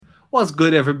What's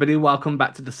good, everybody? Welcome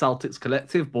back to the Celtics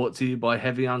Collective, brought to you by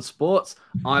Heavy on Sports.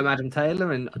 I'm Adam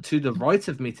Taylor, and to the right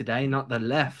of me today, not the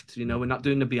left. We're not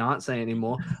doing the Beyonce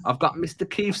anymore. I've got Mr.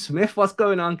 Keith Smith. What's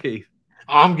going on, Keith?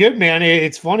 I'm good, man.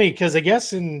 It's funny because I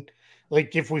guess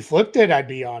if we flipped it, I'd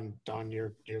be on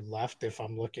your left if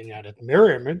I'm looking at it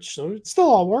mirror image. So it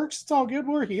still all works. It's all good.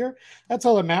 We're here. That's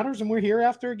all that matters, and we're here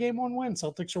after a game one win.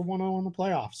 Celtics are 1-0 in the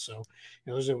playoffs. So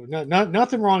there's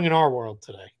nothing wrong in our world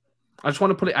today. I just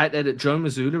want to put it out there that Joe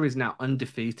Mazzulla is now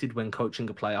undefeated when coaching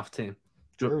a playoff team.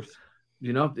 Truth.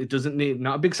 It doesn't need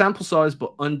not a big sample size,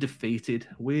 but undefeated.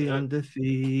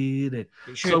 Undefeated.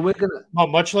 So we're gonna. Well,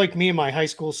 much like me in my high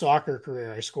school soccer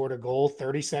career, I scored a goal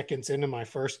 30 seconds into my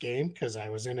first game because I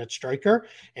was in at striker,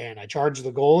 and I charged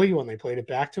the goalie when they played it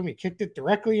back to him. He kicked it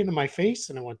directly into my face,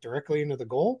 and it went directly into the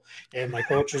goal. And my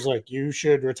coach was like, "You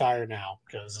should retire now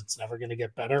because it's never going to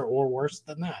get better or worse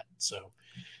than that." So.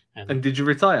 And did you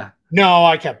retire? No,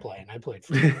 I kept playing. I played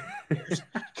for years.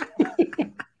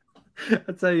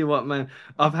 I tell you what, man,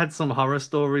 I've had some horror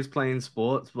stories playing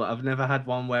sports, but I've never had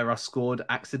one where I scored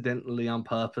accidentally on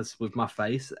purpose with my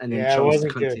face and then chose to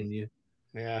continue.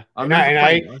 Good. Yeah.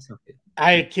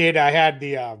 I had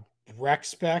the rec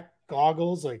spec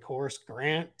goggles, like Horace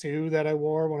Grant too, that I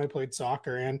wore when I played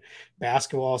soccer and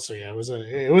basketball. So yeah, it was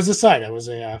a sight. I was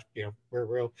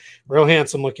real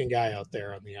handsome looking guy out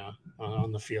there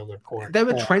on the field or court. They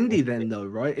were trendy then, though,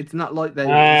 right? It's not like they.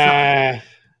 Yeah,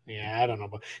 I don't know,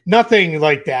 but nothing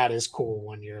like that is cool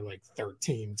when you're like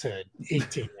 13 to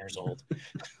 18 years old.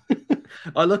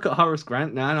 I look at Horace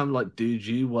Grant now and I'm like, dude,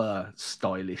 you were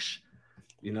stylish.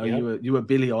 You were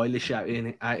Billie Eilish out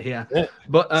here. Yeah.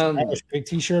 But big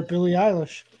t-shirt Billie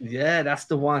Eilish. Yeah, that's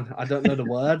the one. I don't know the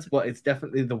words, but it's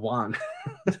definitely the one.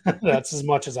 That's as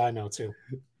much as I know too.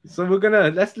 So we're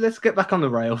gonna let's get back on the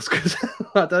rails because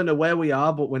I don't know where we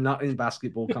are, but we're not in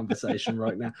basketball conversation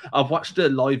right now. I've watched the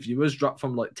live viewers drop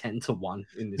from like 10 to 1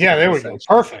 in this. Yeah, there we go.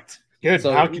 Perfect. Good.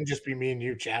 So now it can just be me and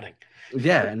you chatting.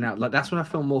 Yeah, and now that's when I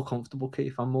feel more comfortable,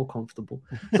 Keith. I'm more comfortable.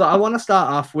 So I want to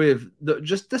start off with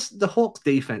the Hawks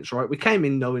defense, right? We came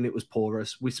in knowing it was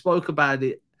porous. We spoke about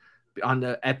it on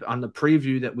the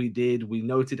preview that we did. We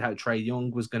noted how Trae Young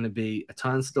was going to be a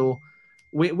turnstile.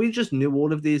 We just knew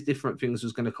all of these different things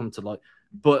was going to come to light.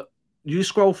 But you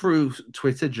scroll through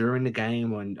Twitter during the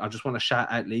game, and I just want to shout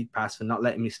out League Pass for not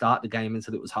letting me start the game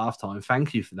until it was halftime.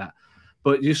 Thank you for that.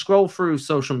 But you scroll through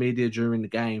social media during the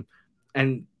game,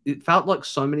 and it felt like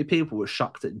so many people were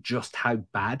shocked at just how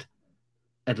bad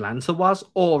Atlanta was,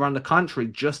 or on the contrary,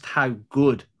 just how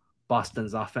good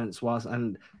Boston's offense was.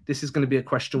 And this is going to be a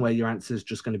question where your answer is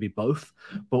just going to be both.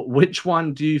 But which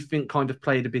one do you think kind of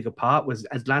played a bigger part? Was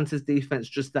Atlanta's defense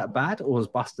just that bad, or was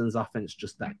Boston's offense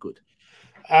just that good?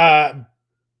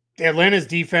 Atlanta's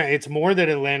defense, it's more that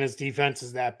Atlanta's defense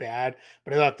is that bad,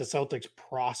 but I thought the Celtics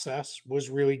process was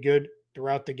really good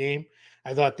throughout the game.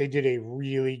 I thought they did a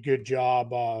really good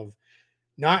job of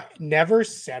never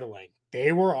settling.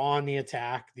 They were on the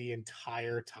attack the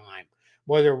entire time,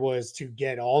 whether it was to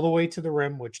get all the way to the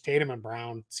rim, which Tatum and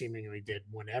Brown seemingly did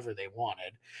whenever they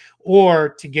wanted, or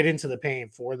to get into the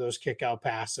paint for those kick out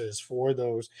passes, for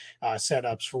those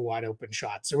setups for wide open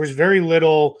shots. There was very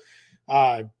little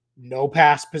no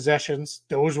pass possessions.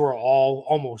 Those were all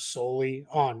almost solely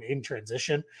in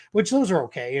transition, which those are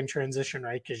okay in transition,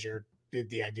 right? Because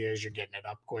the idea is you're getting it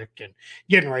up quick and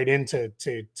getting right into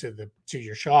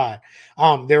your shot.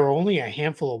 There were only a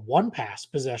handful of one pass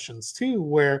possessions too,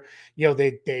 where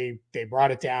they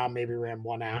brought it down, maybe ran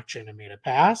one action and made a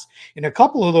pass, and a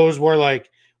couple of those were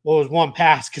like, well, it was one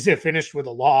pass because it finished with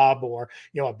a lob or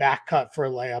a back cut for a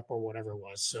layup or whatever it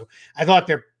was. So I thought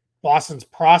Boston's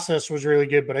process was really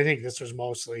good, but I think this was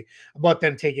mostly about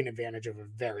them taking advantage of a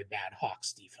very bad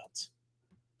Hawks defense.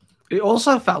 It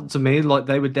also felt to me like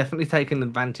they were definitely taking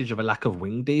advantage of a lack of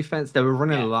wing defense. They were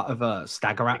running a lot of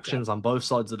stagger actions on both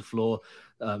sides of the floor,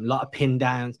 a lot of pin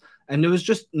downs, and there was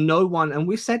just no one. And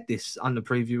we said this on the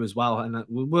preview as well, and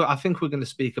I think we're going to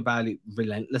speak about it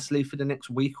relentlessly for the next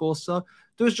week or so.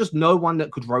 There was just no one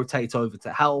that could rotate over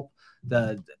to help.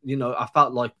 I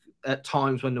felt like at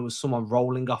times when there was someone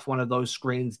rolling off one of those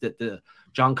screens that the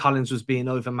John Collins was being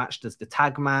overmatched as the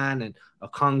tag man, and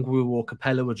Okongwu or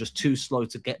Capella were just too slow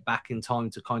to get back in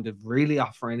time to kind of really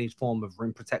offer any form of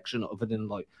rim protection other than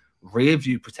like rear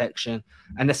view protection.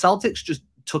 And the Celtics just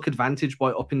took advantage by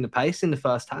upping the pace in the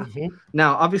first half. Mm-hmm.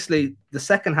 Now, obviously, the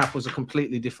second half was a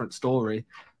completely different story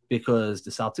because the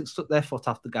Celtics took their foot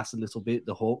off the gas a little bit.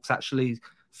 The Hawks actually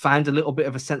found a little bit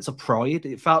of a sense of pride.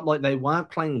 It felt like they weren't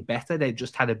playing better. They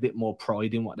just had a bit more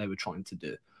pride in what they were trying to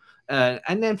do.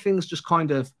 And then things just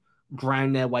kind of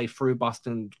ground their way through.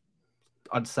 Boston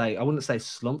I'd say, I wouldn't say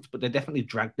slumped, but they definitely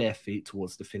dragged their feet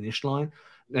towards the finish line.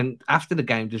 And after the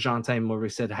game, DeJounte Murray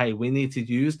said, hey, we need to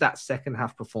use that second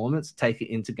half performance, take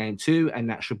it into game 2, and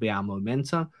that should be our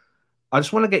momentum. I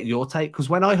just want to get your take, because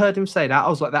when I heard him say that, I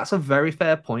was like, that's a very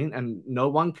fair point, and no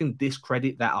one can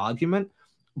discredit that argument.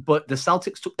 But the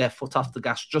Celtics took their foot off the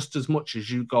gas just as much as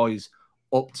you guys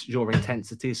upped your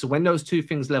intensity. So when those two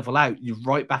things level out, you're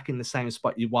right back in the same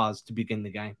spot you was to begin the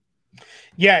game.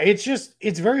 Yeah,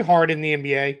 it's very hard in the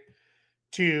NBA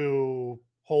to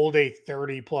hold a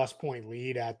 30-plus point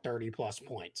lead at 30-plus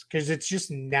points because it's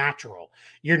just natural.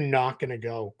 You're not going to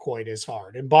go quite as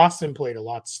hard. And Boston played a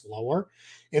lot slower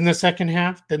in the second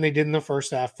half than they did in the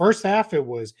first half. First half, it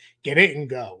was get it and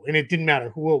go. And it didn't matter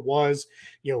who it was.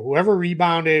 Whoever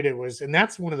rebounded, it was. And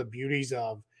that's one of the beauties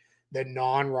of the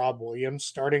non-Rob Williams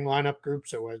starting lineup group.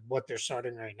 So what they're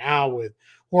starting right now with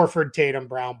Horford, Tatum,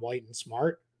 Brown, White, and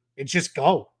Smart, it's just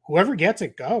go. Whoever gets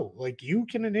it, go. Like, you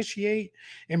can initiate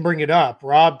and bring it up.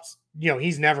 Rob's,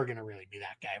 he's never going to really be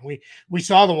that guy. And we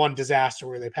saw the one disaster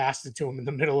where they passed it to him in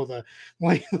the middle of the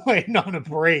lane on a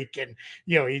break, and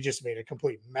he just made a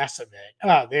complete mess of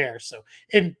it there. So,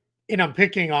 and I'm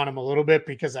picking on him a little bit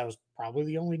because that was probably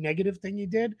the only negative thing he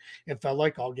did. It felt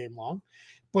like all game long,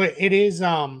 but it is.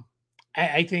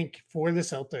 I think for the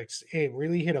Celtics, it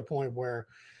really hit a point where,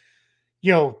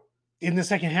 in the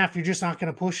second half, you're just not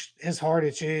going to push as hard.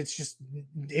 It's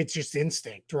just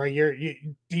instinct, right?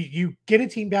 You get a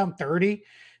team down 30.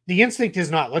 The instinct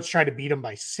is not, let's try to beat them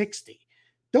by 60.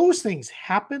 Those things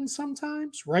happen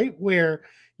sometimes, right? Where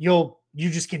you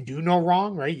just can do no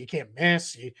wrong, right? You can't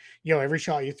miss. Every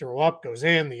shot you throw up goes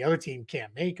in. The other team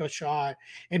can't make a shot.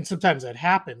 And sometimes that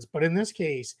happens. But in this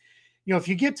case, if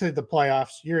you get to the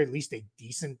playoffs, you're at least a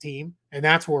decent team. And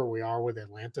that's where we are with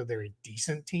Atlanta. They're a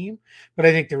decent team. But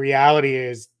I think the reality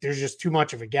is there's just too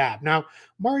much of a gap. Now,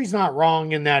 Murray's not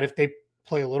wrong in that if they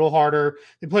play a little harder,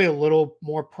 they play a little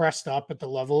more pressed up at the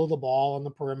level of the ball on the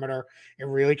perimeter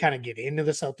and really kind of get into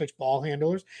the Celtics ball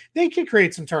handlers, they can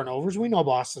create some turnovers. We know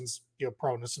Boston's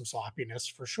prone to some sloppiness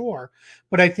for sure.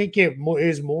 But I think it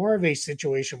is more of a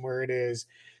situation where it is,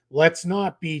 let's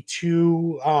not be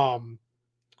too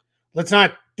let's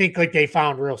not think like they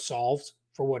found real solves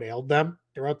for what ailed them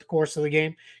throughout the course of the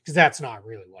game, because that's not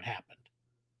really what happened.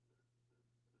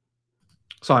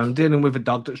 Sorry, I'm dealing with a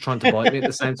dog that's trying to bite me at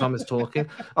the same time as talking.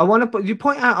 I want to put you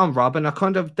point out on Rob, and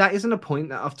that isn't a point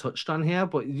that I've touched on here,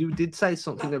 but you did say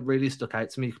something that really stuck out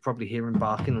to me. You could probably hear him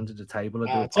barking under the table.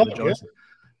 I do apologize.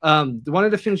 One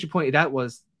of the things you pointed out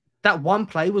was that one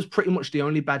play was pretty much the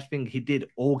only bad thing he did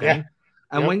all game. Yeah.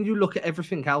 And when you look at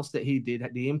everything else that he did,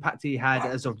 the impact he had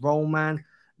as a role man,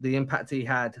 the impact he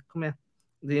had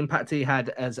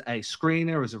as a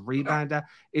screener, as a rebounder,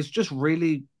 it's just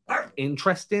really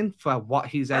interesting for what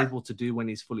he's able to do when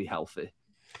he's fully healthy.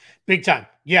 Big time.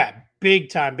 Yeah, big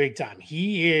time.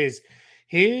 He is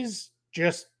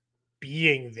just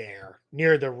being there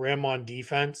near the rim on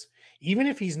defense, even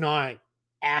if he's not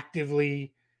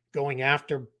actively going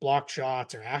after block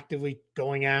shots or actively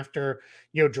going after,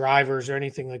 drivers or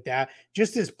anything like that.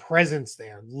 Just his presence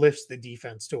there lifts the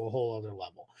defense to a whole other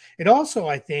level. It also,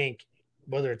 I think,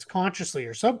 whether it's consciously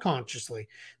or subconsciously,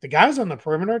 the guys on the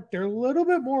perimeter, they're a little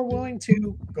bit more willing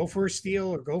to go for a steal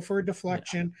or go for a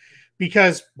deflection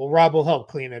because, Rob will help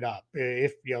clean it up.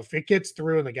 If it gets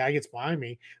through and the guy gets behind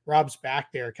me, Rob's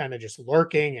back there kind of just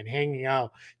lurking and hanging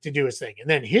out to do his thing. And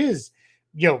then his,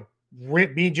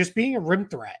 being a rim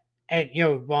threat and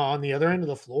on the other end of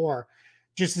the floor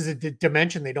just is a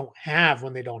dimension they don't have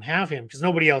when they don't have him, because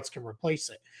nobody else can replace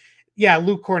it. Yeah,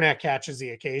 Luke Cornett catches the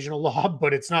occasional lob,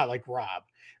 but it's not like Rob,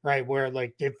 right? Where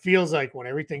like it feels like when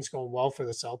everything's going well for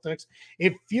the Celtics,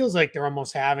 it feels like they're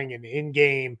almost having an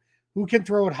in-game who can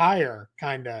throw it higher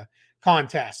kind of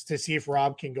contest to see if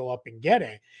Rob can go up and get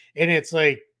it. And it's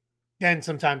like, then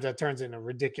sometimes that turns into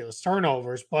ridiculous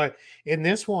turnovers. But in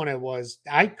this one,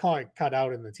 I caught it cut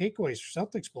out in the takeaways for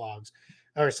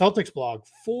Celtics blog,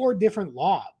 4 different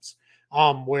lobs.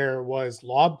 Where it was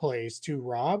lob plays to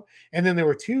Rob. And then there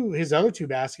were his other 2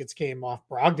 baskets came off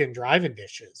Brogdon driving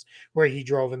dishes where he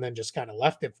drove and then just kind of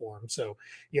left it for him. So,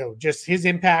 just his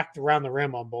impact around the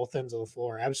rim on both ends of the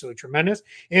floor, absolutely tremendous.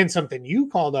 And something you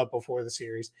called up before the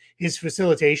series, his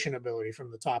facilitation ability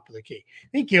from the top of the key. I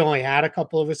think he only had a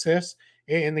couple of assists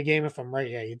in the game, if I'm right.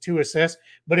 Yeah, he had 2 assists,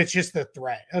 but it's just the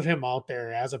threat of him out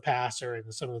there as a passer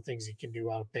and some of the things he can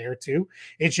do out there too.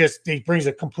 It's just, he brings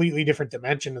a completely different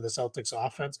dimension to the Celtics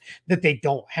offense that they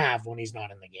don't have when he's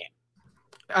not in the game.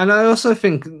 And I also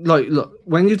think, look,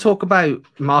 when you talk about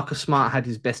Marcus Smart had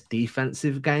his best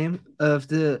defensive game of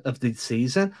the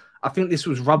season, I think this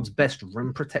was Rob's best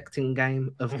rim protecting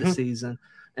game of the season.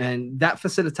 And that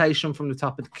facilitation from the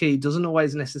top of the key doesn't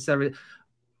always necessarily.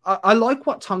 I like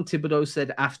what Tom Thibodeau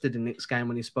said after the Knicks game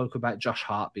when he spoke about Josh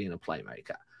Hart being a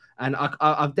playmaker. And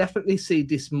I definitely see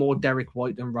this more Derek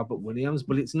White than Robert Williams,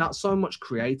 but it's not so much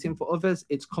creating for others.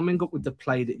 It's coming up with the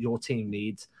play that your team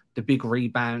needs, the big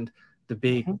rebound, the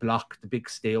big block, the big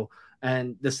steal.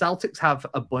 And the Celtics have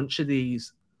a bunch of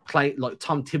these like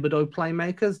Tom Thibodeau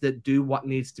playmakers that do what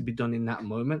needs to be done in that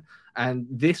moment. And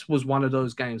this was one of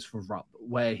those games for Rob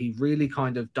where he really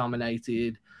kind of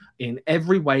dominated in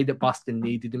every way that Boston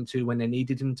needed him to. When they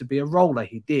needed him to be a roller,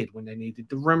 he did. When they needed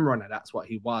the rim runner, that's what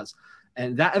he was.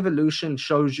 And that evolution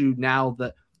shows you now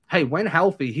that, hey, when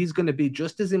healthy, he's going to be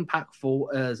just as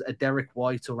impactful as a Derek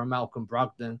White or a Malcolm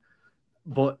Brogdon.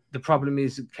 But the problem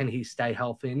is, can he stay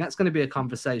healthy? And that's going to be a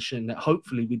conversation that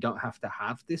hopefully we don't have to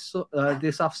have this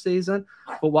off season.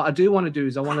 But what I do want to do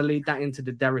is I want to lead that into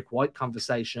the Derek White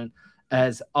conversation,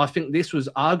 as I think this was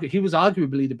he was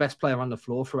arguably the best player on the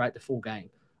floor throughout the full game.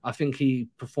 I think he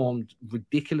performed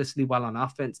ridiculously well on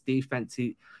offense, defense.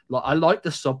 I like the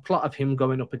subplot of him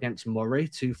going up against Murray,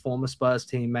 two former Spurs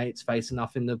teammates facing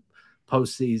off in the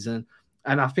postseason.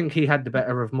 And I think he had the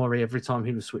better of Murray every time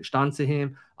he was switched on to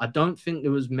him. I don't think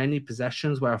there was many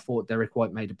possessions where I thought Derek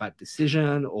White made a bad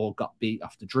decision or got beat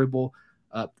off the dribble.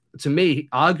 To me,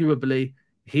 arguably,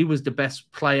 he was the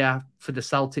best player for the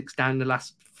Celtics down the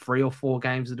last 3 or 4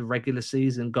 games of the regular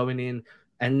season going in.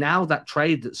 And now that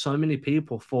trade that so many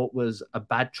people thought was a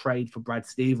bad trade for Brad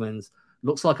Stevens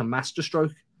looks like a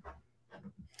masterstroke.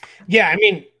 Yeah, I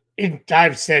mean,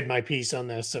 I've said my piece on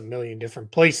this a million different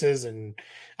places and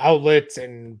outlets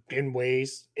and in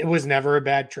ways. It was never a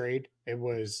bad trade. It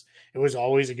was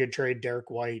always a good trade.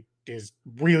 Derek White is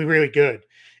really, really good.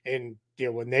 And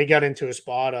when they got into a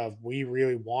spot of we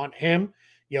really want him,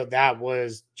 that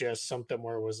was just something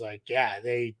where it was like, yeah,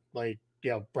 they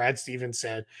Brad Stevens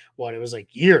said it was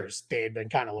like years they had been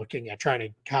kind of looking at trying to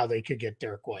how they could get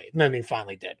Derek White. And then they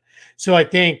finally did. So I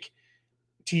think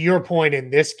to your point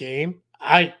in this game,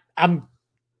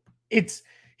 it's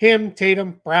him,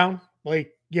 Tatum, Brown,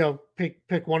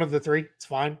 pick one of the 3. It's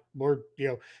fine.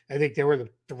 I think they were the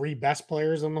 3 best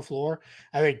players on the floor.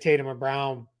 I think Tatum and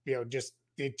Brown, it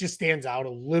just stands out a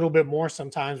little bit more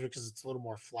sometimes because it's a little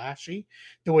more flashy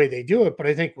the way they do it. But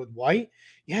I think with White,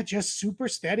 just super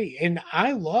steady. And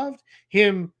I loved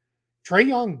him. Trae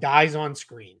Young dies on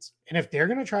screens. And if they're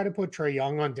going to try to put Trae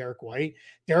Young on Derek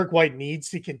White needs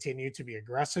to continue to be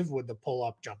aggressive with the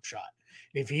pull-up jump shot.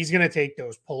 And if he's going to take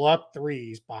those pull-up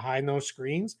threes behind those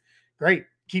screens, great.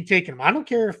 Keep taking them. I don't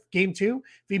care if game 2,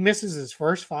 if he misses his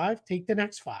first 5, take the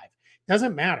next 5.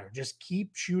 Doesn't matter. Just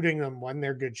keep shooting them when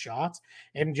they're good shots.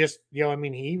 And just,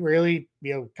 he really,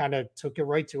 kind of took it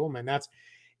right to him. And that's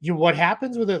what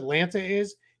happens with Atlanta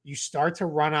is you start to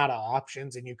run out of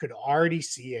options, and you could already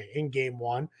see it in game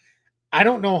 1. I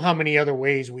don't know how many other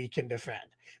ways we can defend.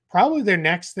 Probably their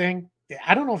next thing,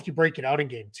 I don't know if you break it out in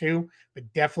game 2,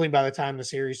 but definitely by the time the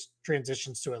series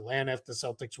transitions to Atlanta, if the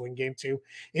Celtics win game 2,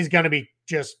 is going to be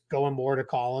just going more to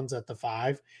Collins at the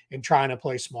 5 and trying to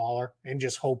play smaller and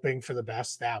just hoping for the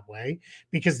best that way,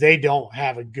 because they don't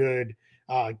have a good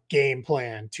game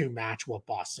plan to match what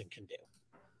Boston can do.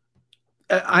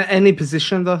 Any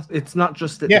position, though. It's not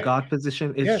just at the guard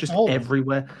position. It's just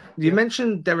everywhere. You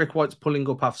mentioned Derek White's pulling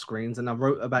up off screens, and I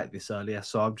wrote about this earlier,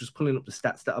 so I'm just pulling up the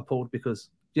stats that I pulled because,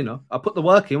 I put the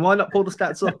work in. Why not pull the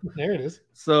stats up? There it is.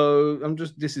 So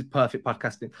this is perfect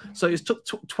podcasting. So he's took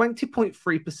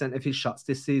 20.3% of his shots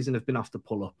this season have been off the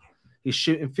pull-up. He's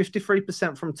shooting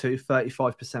 53% from 2,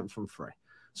 35% from 3.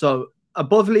 So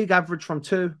above league average from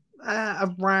 2,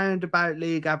 around about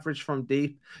league average from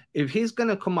deep. If he's going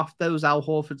to come off those Al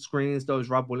Horford screens, those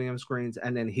Rob Williams screens,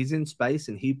 and then he's in space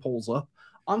and he pulls up,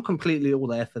 I'm completely all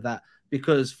there for that,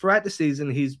 because throughout the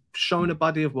season, he's shown a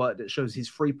body of work that shows his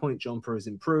 3-point jumper has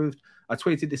improved. I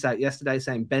tweeted this out yesterday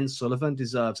saying Ben Sullivan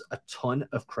deserves a ton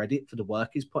of credit for the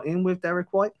work he's put in with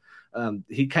Derek White.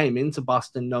 He came into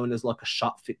Boston known as like a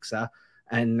shot fixer,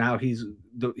 and now he's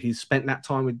spent that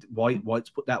time with White. White's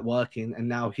put that work in, and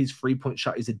now his 3-point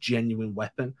shot is a genuine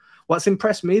weapon. What's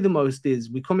impressed me the most is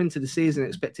we come into the season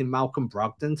expecting Malcolm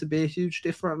Brogdon to be a huge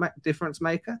difference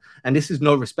maker, and this is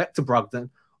no respect to Brogdon.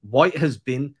 White has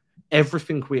been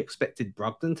everything we expected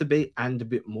Brogdon to be and a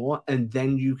bit more, and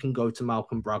then you can go to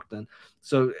Malcolm Brogdon.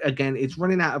 So again, it's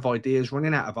running out of ideas,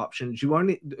 running out of options.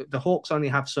 The Hawks only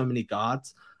have so many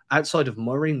guards. Outside of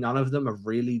Murray, none of them are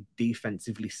really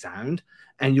defensively sound.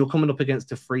 And you're coming up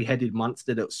against a 3-headed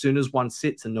monster that as soon as one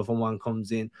sits, another one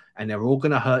comes in, and they're all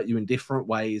going to hurt you in different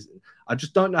ways. I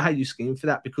just don't know how you scheme for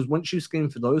that, because once you scheme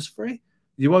for those 3,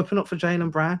 you open up for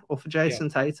Jaylen Brown or for Yeah. Jason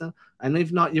Tatum, and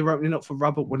if not, you're opening up for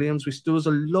Robert Williams, which there was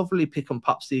a lovely pick and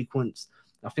pop sequence.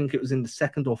 I think it was in the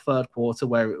second or third quarter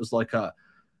where it was like a.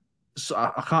 So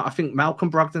I can't. I think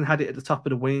Malcolm Brogdon had it at the top of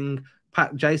the wing.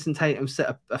 Jason Tatum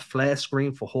set a flare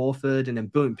screen for Horford, and then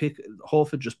boom,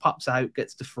 Horford just pops out,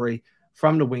 gets the free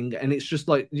from the wing, and it's just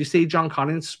like you see John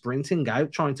Collins sprinting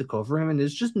out trying to cover him, and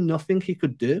there's just nothing he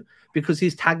could do because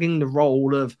he's tagging the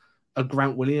role of a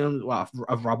Grant Williams. Well,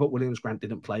 of Robert Williams. Grant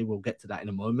didn't play. We'll get to that in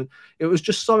a moment. It was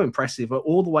just so impressive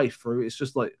all the way through. It's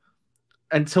just like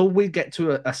until we get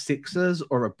to a Sixers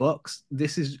or a Bucks,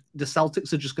 this is the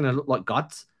Celtics are just going to look like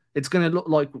gods. It's going to look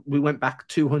like we went back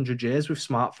 200 years with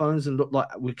smartphones and look like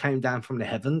we came down from the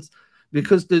heavens.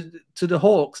 Because to the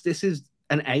Hawks, this is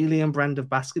an alien brand of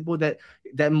basketball.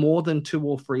 They're more than 2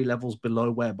 or 3 levels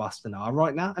below where Boston are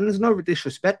right now. And there's no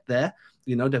disrespect there.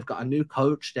 You know, they've got a new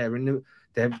coach.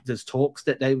 There's talks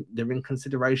that they're in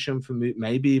consideration for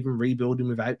maybe even rebuilding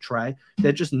without Trey.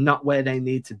 They're just not where they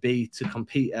need to be to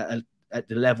compete at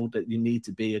the level that you need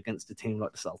to be against a team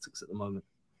like the Celtics at the moment.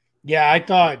 Yeah, I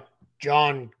thought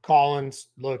John Collins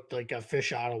looked like a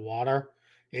fish out of water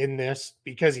in this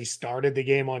because he started the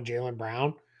game on Jaylen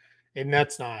Brown. And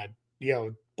that's not,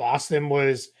 Boston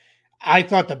was, I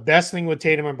thought the best thing with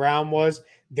Tatum and Brown was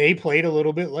they played a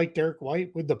little bit like Derek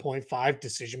White with the 0.5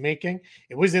 decision making.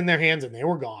 It was in their hands and they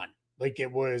were gone. Like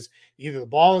it was either the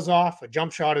ball is off, a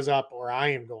jump shot is up, or I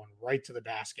am going right to the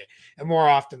basket. And more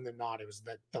often than not, it was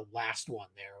the last one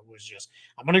there. It was just,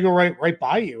 I'm going to go right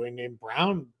by you. And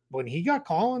Brown, when he got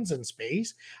Collins in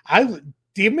space,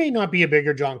 there may not be a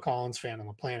bigger John Collins fan on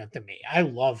the planet than me. I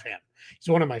love him.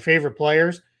 He's one of my favorite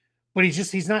players, but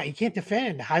he can't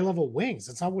defend high level wings.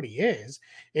 That's not what he is.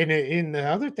 And the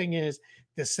other thing is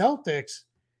the Celtics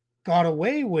got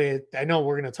away with, I know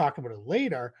we're going to talk about it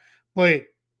later, but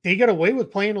they got away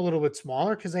with playing a little bit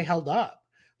smaller because they held up.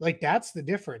 Like that's the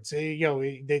difference.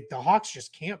 The Hawks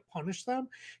just can't punish them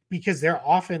because their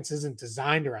offense isn't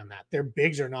designed around that. Their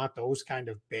bigs are not those kind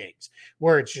of bigs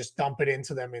where it's just dump it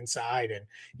into them inside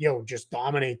and just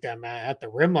dominate them at the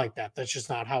rim like that. That's just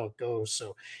not how it goes.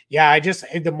 So yeah,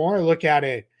 the more I look at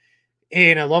it,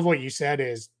 and I love what you said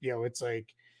is it's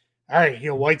like, all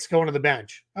right, White's going to the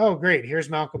bench. Oh, great. Here's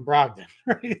Malcolm Brogdon.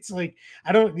 Right? It's like,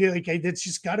 I don't like it's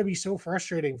just got to be so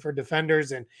frustrating for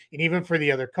defenders and even for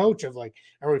the other coach of like,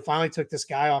 we finally took this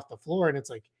guy off the floor. And it's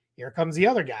like, here comes the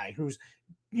other guy who's,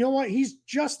 he's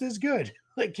just as good.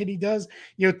 Like, and he does,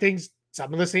 things,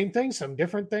 some of the same things, some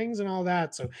different things and all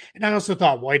that. So, and I also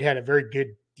thought White had a very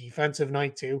good defensive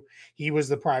night too. He was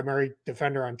the primary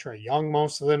defender on Trae Young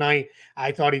most of the night.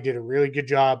 I thought he did a really good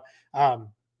job.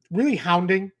 Really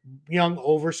hounding Young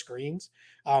over screens.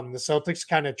 The Celtics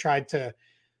kind of tried to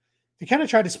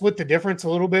split the difference a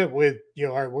little bit with, all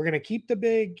right, we're going to keep the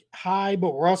big high,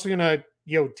 but we're also going to,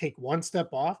 take one step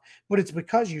off. But it's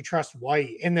because you trust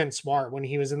White and then Smart when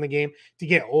he was in the game to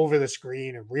get over the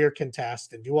screen and rear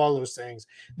contest and do all those things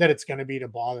that it's going to be to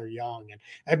bother Young. And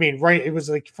I mean, right, it was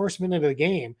like first minute of the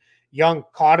game, Young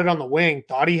caught it on the wing,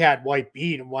 thought he had White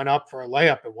beat and went up for a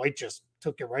layup, and White just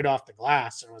took it right off the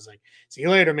glass and was like, see you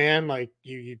later, man. Like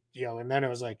and then it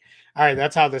was like, all right,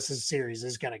 that's how series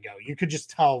is going to go. You could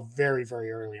just tell very,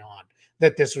 very early on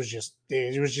that it was just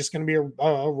going to be a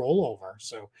rollover.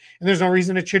 So, and there's no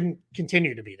reason it shouldn't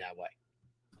continue to be that way.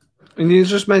 And you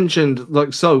just mentioned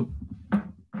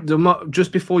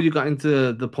just before you got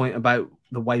into the point about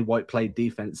the way White played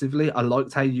defensively, I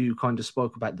liked how you kind of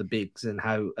spoke about the bigs and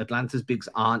how Atlanta's bigs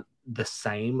aren't the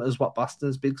same as what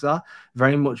Boston's bigs are.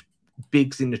 Very much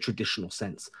bigs in the traditional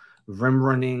sense, rim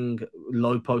running,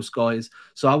 low post guys.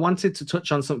 So I wanted to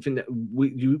touch on something that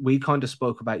we kind of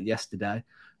spoke about yesterday,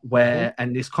 where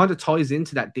and this kind of ties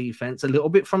into that defense a little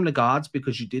bit from the guards,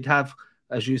 because you did have,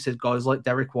 as you said, guys like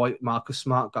Derek White, Marcus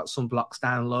Smart got some blocks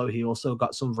down low. He also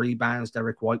got some rebounds.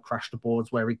 Derek White crashed the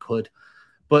boards where he could.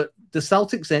 But the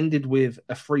Celtics ended with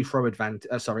a free throw advantage,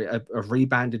 a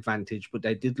rebound advantage, but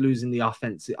they did lose on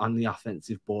the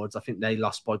offensive boards. I think they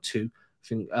lost by 2.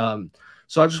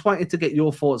 So I just wanted to get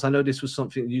your thoughts. I know this was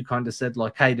something you kind of said,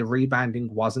 like, hey, the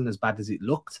rebounding wasn't as bad as it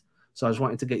looked. So I just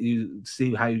wanted to get you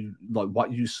see how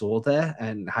what you saw there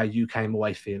and how you came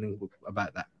away feeling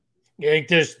about that. I think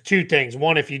there's 2 things.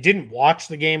 One, if you didn't watch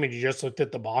the game and you just looked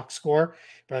at the box score,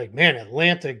 you're like, man,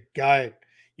 Atlanta got,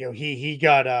 he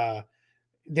got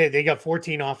they got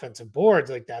 14 offensive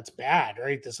boards. Like, that's bad,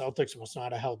 right? The Celtics must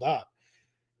not have held up.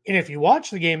 And if you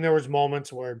watch the game, there was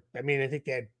moments where, I think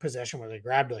they had possession where they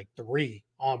grabbed like 3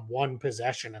 on one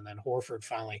possession, and then Horford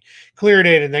finally cleared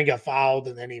it and then got fouled,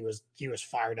 and then he was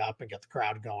fired up and got the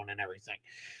crowd going and everything.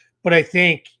 But I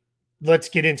think let's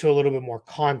get into a little bit more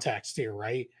context here,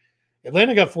 right?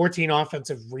 Atlanta got 14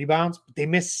 offensive rebounds, but they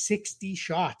missed 60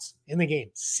 shots in the game.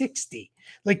 60.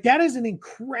 Like that is an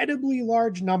incredibly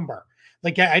large number.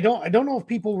 Like I don't know if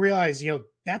people realize,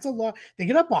 that's a lot. They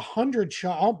get up 100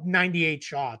 shots, 98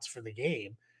 shots for the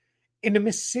game, and to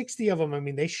miss 60 of them. I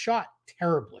mean, they shot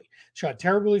terribly. Shot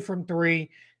terribly from three,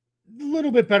 a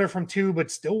little bit better from two, but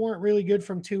still weren't really good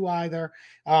from two either.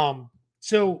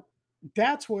 So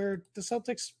that's where the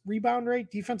Celtics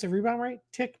defensive rebound rate,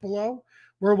 ticked below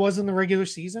where it was in the regular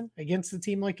season against a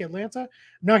team like Atlanta. I'm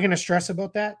not going to stress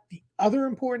about that. The other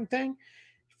important thing,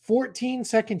 14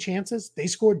 second chances, they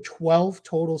scored 12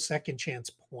 total second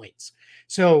chance points.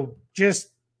 So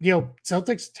just,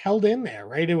 Celtics held in there,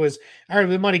 right? It was, all right,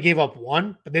 they might have gave up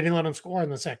one, but they didn't let them score on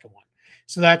the second one.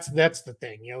 So that's the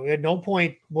thing. At no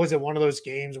point was it one of those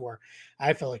games where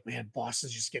I felt like, man,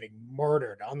 Boston's just getting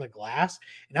murdered on the glass.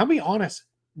 And I'll be honest,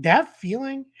 that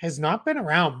feeling has not been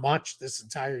around much this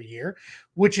entire year,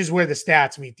 which is where the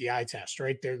stats meet the eye test,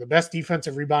 right? They're the best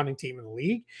defensive rebounding team in the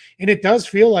league. And it does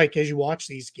feel like as you watch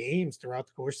these games throughout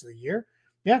the course of the year,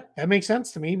 yeah, that makes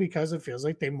sense to me because it feels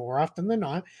like they more often than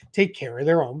not take care of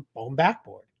their own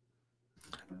backboard.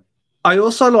 I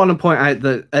also want to point out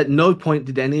that at no point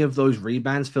did any of those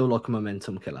rebounds feel like a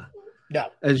momentum killer. No.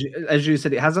 As you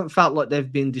said, it hasn't felt like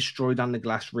they've been destroyed on the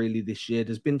glass really this year.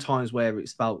 There's been times where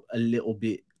it's felt a little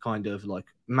bit kind of like,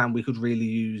 man, we could really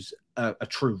use a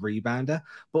true rebounder.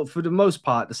 But for the most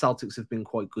part, the Celtics have been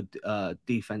quite good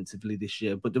defensively this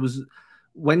year. But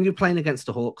when you're playing against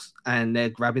the Hawks and they're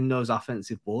grabbing those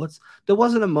offensive boards, there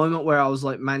wasn't a moment where I was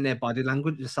like, man, the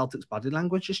Celtics body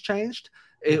language has changed.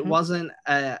 Mm-hmm. It wasn't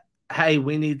hey,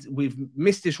 we've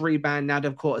missed this rebound. Now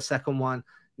they've caught a second one.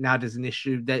 Now there's an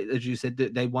issue. As you said,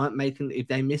 they weren't making, if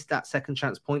they missed that second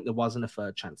chance point, there wasn't a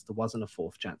third chance. There wasn't a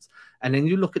fourth chance. And then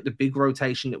you look at the big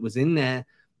rotation that was in there,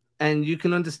 and you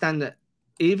can understand that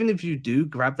even if you do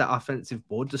grab that offensive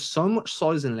board, there's so much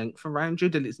size and length around you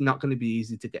that it's not going to be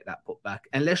easy to get that put back.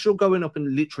 Unless you're going up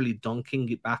and literally dunking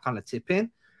it back on a tip in,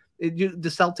 the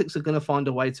Celtics are going to find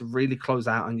a way to really close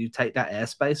out on you, take that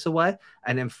airspace away,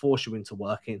 and then force you into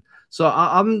working. So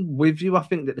I'm with you. I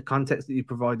think that the context that you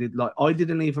provided, like I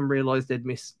didn't even realize they'd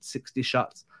missed 60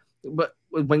 shots. But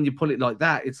when you put it like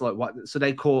that, it's like what? So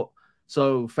they caught.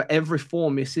 So for every 4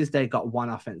 misses, they got 1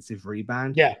 offensive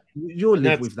rebound. Yeah, you'll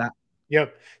live with that.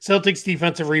 Yep. Celtics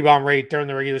defensive rebound rate during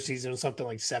the regular season was something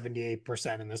like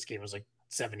 78%. In this game, it was like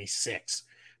 76%.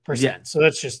 Yeah. So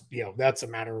that's just, that's a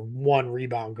matter of 1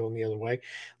 rebound going the other way.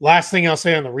 Last thing I'll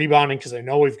say on the rebounding, because I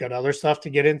know we've got other stuff to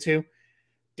get into.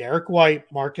 Derek White,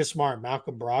 Marcus Smart,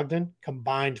 Malcolm Brogdon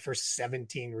combined for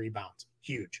 17 rebounds.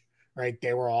 Huge, right?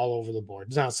 They were all over the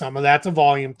board. Now, some of that's a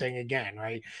volume thing again,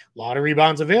 right? A lot of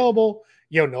rebounds available.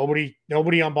 Nobody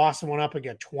on Boston went up and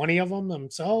got 20 of them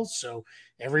themselves. So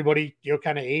everybody,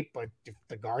 kind of ate. But if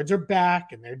the guards are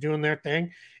back and they're doing their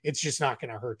thing, it's just not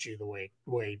going to hurt you the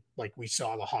way like we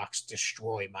saw the Hawks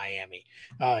destroy Miami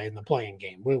in the playing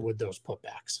game with those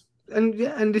putbacks.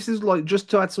 And this is like, just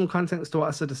to add some context to what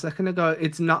I said a second ago,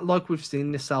 it's not like we've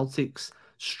seen the Celtics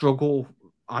struggle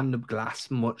on the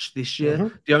glass much this year.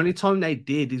 Mm-hmm. The only time they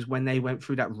did is when they went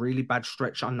through that really bad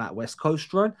stretch on that West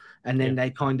Coast run, and then they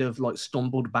kind of like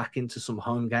stumbled back into some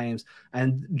home games.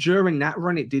 And during that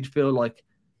run, it did feel like,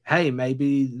 hey,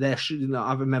 maybe there should.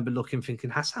 I remember thinking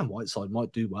Hassan Whiteside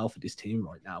might do well for this team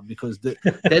right now because they're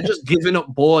just giving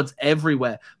up boards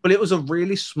everywhere. But it was a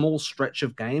really small stretch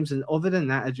of games, and other than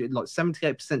that, like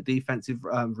 78% defensive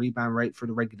rebound rate for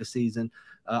the regular season.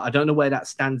 I don't know where that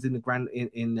stands in the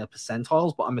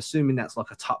percentiles, but I'm assuming that's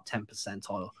like a top 10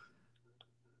 percentile.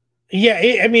 Yeah,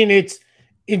 it's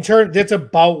in turn. That's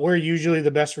about where usually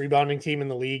the best rebounding team in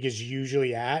the league is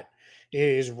usually at.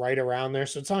 Is right around there.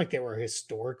 So it's not like they were a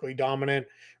historically dominant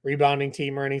rebounding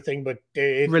team or anything, but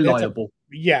reliable.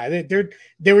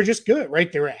 They were just good, right?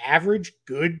 They were average,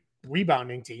 good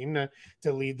rebounding team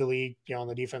to lead the league on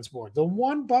the defense board. The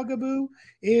one bugaboo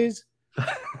is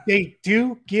they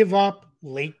do give up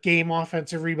late game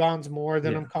offensive rebounds more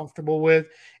than I'm comfortable with.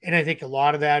 And I think a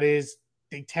lot of that is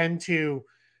they tend to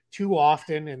too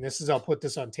often, and I'll put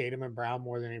this on Tatum and Brown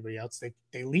more than anybody else,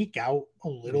 they leak out a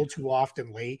little too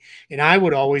often late. And I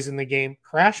would always in the game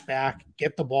crash back,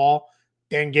 get the ball,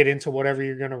 then get into whatever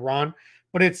you're going to run.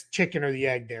 But it's chicken or the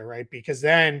egg there, right? Because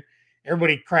then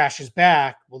everybody crashes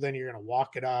back. Well, then you're going to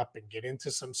walk it up and get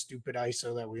into some stupid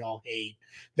ISO that we all hate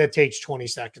that takes 20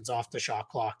 seconds off the shot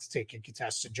clock to take a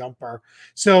contested jumper.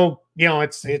 So,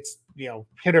 it's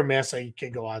hit or miss. It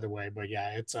could go either way. But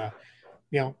yeah, it's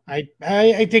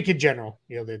I think in general,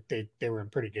 that they were in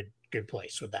pretty good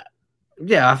place with that.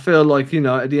 Yeah, I feel like,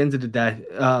 at the end of the day,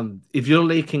 if you're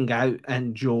leaking out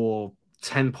and you're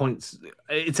 10 points.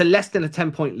 It's a less than a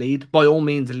 10-point lead. By all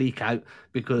means, a leak out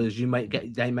because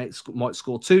might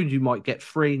score 2, you might get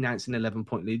 3. Now it's an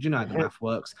 11-point lead. You know how the math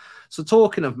works. So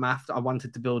talking of math, I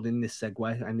wanted to build in this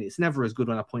segue, and it's never as good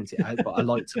when I point it out, but I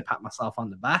like to pat myself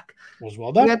on the back. Was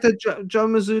well done. We had the Joe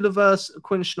Mazzulla versus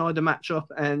Quinn Snyder matchup,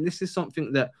 and this is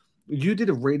something that you did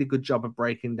a really good job of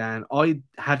breaking down. I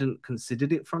hadn't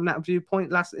considered it from that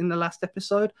viewpoint in the last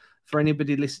episode. For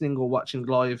anybody listening or watching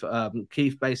live,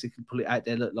 Keith basically put it out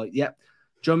there. Look like, yep,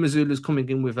 Joe Mazzulla's coming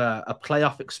in with a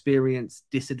playoff experience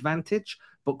disadvantage,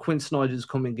 but Quinn Snyder's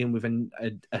coming in with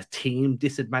a team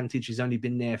disadvantage. He's only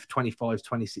been there for 25,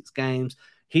 26 games.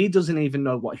 He doesn't even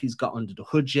know what he's got under the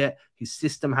hood yet. His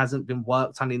system hasn't been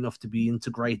worked on enough to be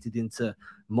integrated into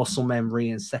muscle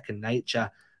memory and second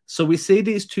nature. So we see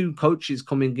these two coaches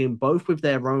coming in, both with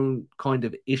their own kind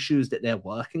of issues that they're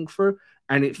working through.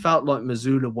 And it felt like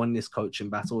Mazzulla won this coaching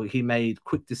battle. He made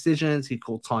quick decisions. He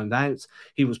called timeouts.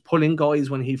 He was pulling guys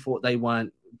when he thought they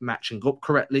weren't matching up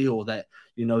correctly, or that,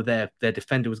 their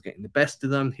defender was getting the best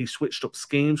of them. He switched up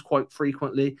schemes quite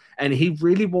frequently. And he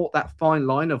really walked that fine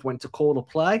line of when to call a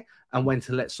play and when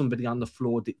to let somebody on the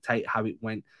floor dictate how it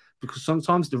went. Because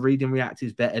sometimes the read and react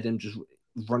is better than just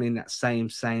running that same.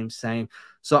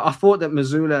 So I thought that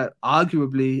Mazzulla,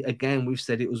 arguably, again, we've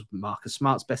said it was Marcus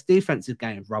Smart's best defensive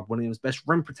game, Rob Williams' best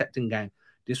rim protecting game.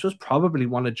 This was probably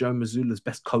one of Joe Mazzulla's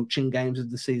best coaching games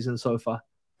of the season so far.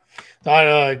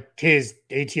 Thought his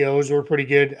ATOs were pretty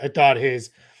good. I thought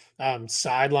his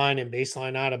sideline and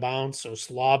baseline out of bounds, so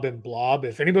slob and blob.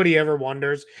 If anybody ever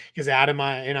wonders, because Adam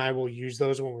and I will use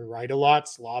those when we write a lot,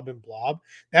 slob and blob.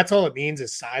 That's all it means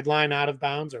is sideline out of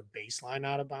bounds or baseline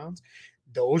out of bounds.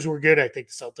 Those were good. I think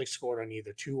the Celtics scored on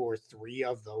either 2 or 3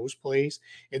 of those plays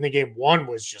in the game. One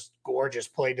was just gorgeous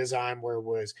play design where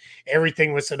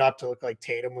everything was set up to look like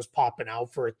Tatum was popping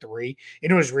out for a 3.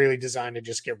 It was really designed to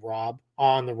just get Rob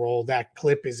on the roll. That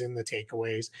clip is in the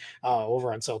takeaways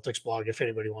over on Celtics blog if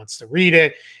anybody wants to read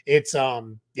it. It's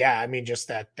just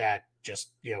that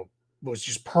was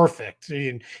just perfect.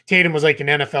 And Tatum was like an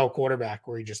NFL quarterback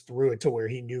where he just threw it to where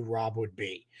he knew Rob would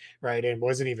be, right? And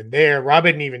wasn't even there. Rob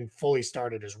hadn't even fully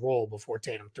started his role before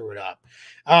Tatum threw it up.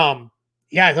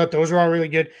 I thought those were all really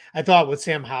good. I thought with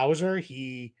Sam Hauser,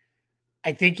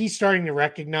 I think he's starting to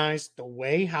recognize the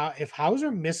way if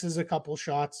Hauser misses a couple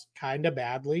shots kind of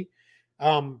badly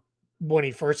when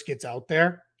he first gets out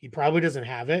there, he probably doesn't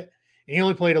have it. And he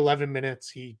only played 11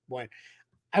 minutes.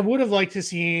 I would have liked to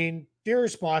see there are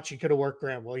spots you could have worked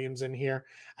Grant Williams in here.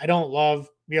 I don't love,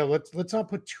 let's not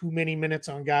put too many minutes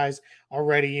on guys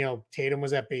already. Tatum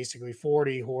was at basically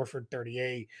 40, Horford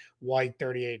 38, White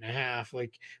 38.5.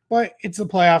 But it's the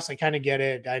playoffs. I kind of get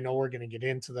it. I know we're going to get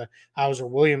into the Hauser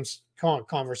Williams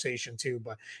conversation too.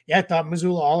 But yeah, I thought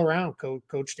Mazzulla all around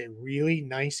coached a really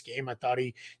nice game. I thought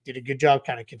he did a good job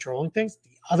kind of controlling things.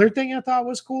 The other thing I thought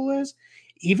was cool is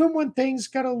even when things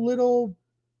got a little,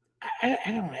 I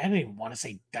don't even want to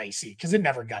say dicey because it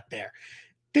never got there.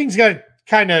 Things got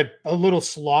kind of a little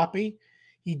sloppy.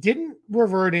 He didn't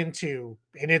revert into,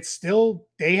 and it's still,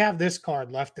 they have this card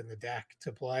left in the deck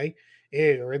to play,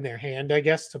 or in their hand, I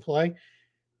guess, to play.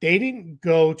 They didn't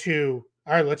go to,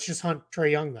 all right, let's just hunt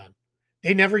Trae Young then.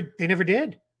 They never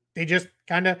did. They just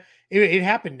kind of, it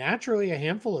happened naturally a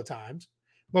handful of times,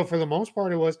 but for the most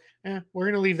part, it was, we're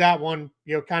going to leave that one,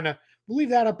 we'll leave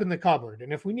that up in the cupboard.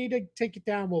 And if we need to take it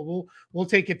down, we'll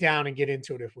take it down and get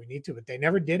into it if we need to. But they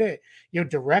never did it,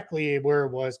 directly where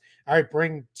it was, all right,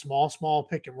 bring small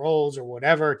pick and rolls or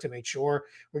whatever to make sure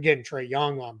we're getting Trae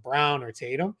Young on Brown or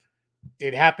Tatum.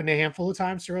 It happened a handful of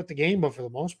times throughout the game, but for the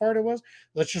most part, it was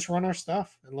let's just run our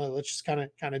stuff and let's just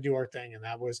kind of do our thing. And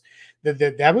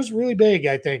that was really big,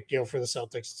 I think, for the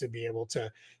Celtics to be able to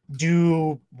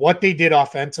do what they did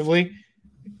offensively.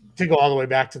 To go all the way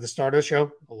back to the start of the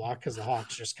show, a lot because the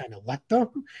Hawks just kind of let them,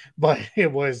 but it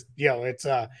was,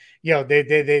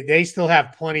 they still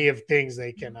have plenty of things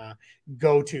they can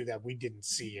go to that we didn't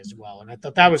see as well. And I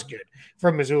thought that was good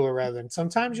from Mazzulla rather than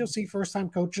sometimes you'll see first time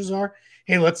coaches are,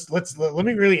 hey, let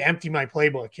me really empty my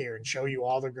playbook here and show you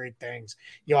all the great things,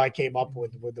 I came up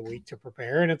with the week to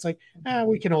prepare. And it's like,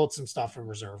 we can hold some stuff in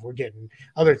reserve. We're getting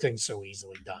other things so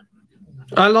easily done.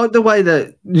 I like the way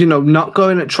that, not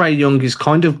going at Trae Young is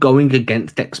kind of going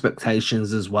against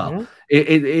expectations as well. Mm-hmm.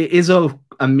 It is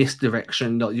a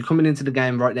misdirection. You're coming into the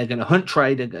game, right? They're going to hunt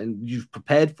Trae, and you've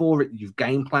prepared for it. You've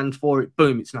game planned for it.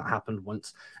 Boom, it's not happened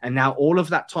once. And now all of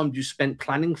that time you spent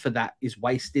planning for that is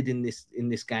wasted in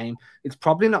this game. It's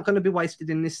probably not going to be wasted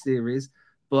in this series,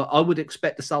 but I would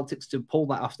expect the Celtics to pull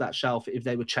that off that shelf if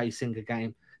they were chasing a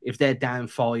game. If they're down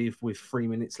 5 with 3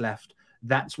 minutes left,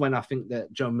 that's when I think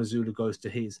that Joe Mazzulla goes to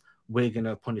his we're going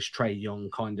to punish Trae Young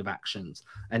kind of actions.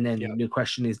 And then Yep. the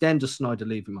question is then, does Snyder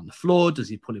leave him on the floor? Does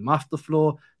he pull him off the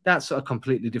floor? That's a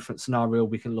completely different scenario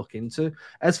we can look into.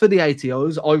 As for the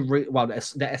ATOs,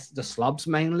 the slubs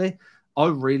mainly, I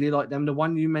really like them. The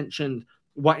one you mentioned,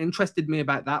 what interested me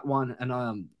about that one, and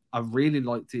I really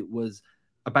liked it, was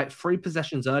about 3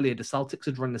 possessions earlier, the Celtics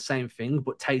had run the same thing,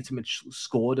 but Tatum had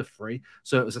scored a 3.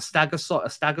 So it was a stagger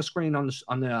screen on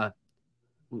the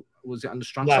was it on the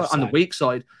strong Left side? On the weak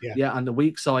side. Yeah. On the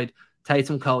weak side,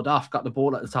 Tatum curled off, got the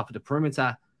ball at the top of the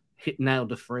perimeter, nailed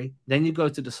the 3. Then you go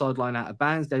to the sideline out of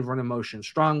bounds. They run a motion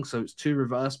strong, so it's 2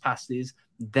 reverse passes.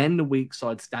 Then the weak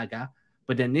side stagger.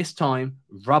 But then this time,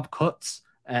 Rob cuts,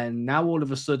 and now all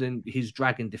of a sudden he's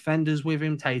dragging defenders with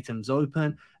him. Tatum's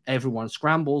open. Everyone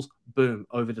scrambles. Boom,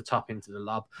 over the top into the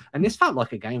lob. And this felt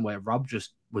like a game where Rob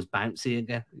just was bouncy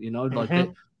again. Rob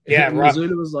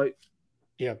Mazzulla was like,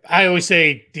 yeah, I always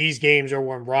say these games are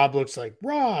when Rob looks like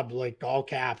Rob, like all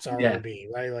caps ROB,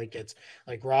 right? Like it's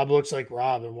like Rob looks like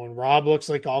Rob, and when Rob looks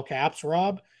like all caps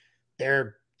Rob,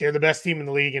 they're the best team in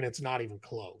the league, and it's not even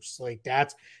close. Like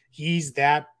he's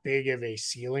that big of a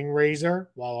ceiling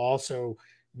raiser while also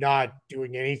not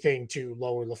doing anything to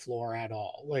lower the floor at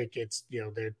all. Like it's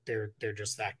they're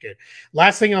just that good.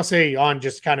 Last thing I'll say on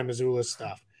just kind of Mazzulla's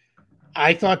stuff,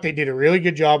 I thought they did a really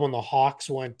good job when the Hawks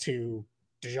went to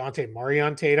DeJounte Murray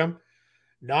on Tatum,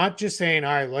 not just saying,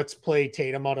 all right, let's play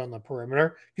Tatum out on the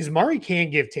perimeter, because Murray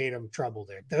can give Tatum trouble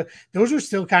there. Those are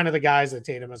still kind of the guys that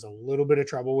Tatum has a little bit of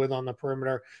trouble with on the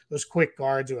perimeter, those quick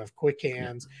guards who have quick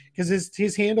hands, because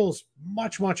his handle's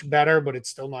much, much better, but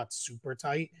it's still not super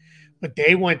tight. But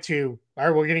they went to, all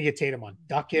right, we're going to get Tatum on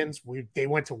duck-ins. They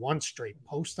went to one straight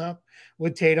post-up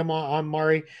with Tatum on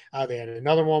Murray. They had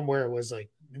another one where it was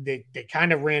like, they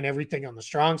kind of ran everything on the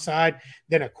strong side,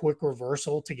 then a quick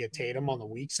reversal to get Tatum on the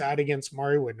weak side against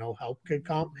Murray where no help could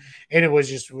come. And it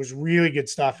was really good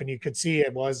stuff. And you could see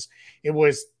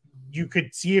you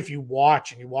could see if you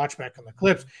watch back on the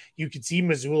clips, you could see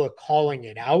Mazzulla calling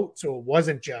it out. So it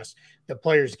wasn't just the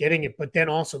players getting it, but then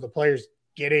also the players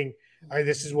getting, all right,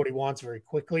 this is what he wants very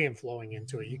quickly and flowing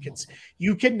into it.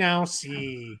 You can now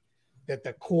see that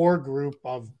the core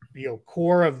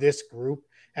of this group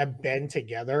have been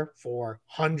together for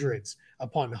hundreds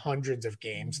upon hundreds of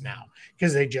games now,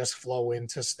 because they just flow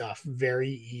into stuff very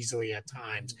easily at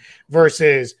times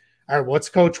versus, all right, what's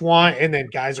coach want? And then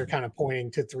guys are kind of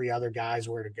pointing to 3 other guys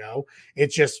where to go.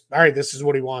 It's just, all right, this is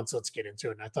what he wants. Let's get into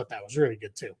it. And I thought that was really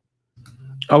good too.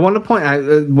 I want to point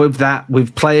out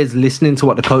with players listening to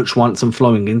what the coach wants and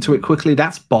flowing into it quickly,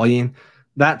 that's buy-in.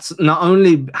 That's not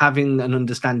only having an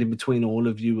understanding between all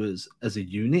of you as a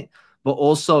unit, but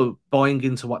also buying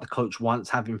into what the coach wants,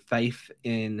 having faith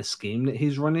in the scheme that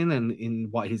he's running and in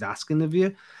what he's asking of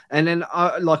you. And then,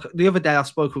 like the other day, I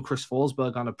spoke with Chris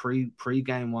Forsberg on a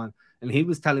pre-game one, and he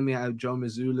was telling me how Joe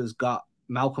Mazzulla's got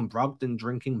Malcolm Brogdon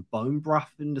drinking bone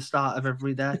broth in the start of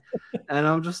every day. And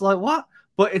I'm just like, what?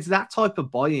 But it's that type of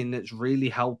buy-in that's really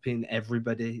helping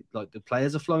everybody. Like the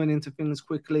players are flowing into things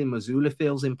quickly. Mazzulla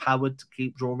feels empowered to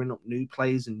keep drawing up new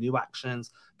plays and new actions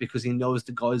because he knows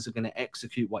the guys are going to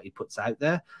execute what he puts out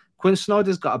there. Quinn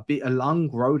Snyder's got a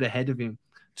long road ahead of him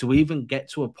to even get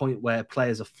to a point where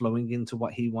players are flowing into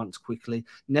what he wants quickly.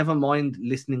 Never mind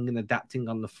listening and adapting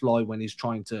on the fly when he's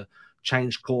trying to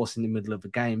change course in the middle of a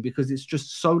game, because it's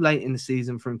just so late in the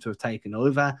season for him to have taken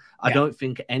over. Yeah. I don't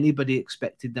think anybody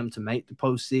expected them to make the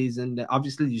postseason.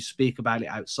 Obviously, you speak about it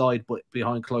outside, but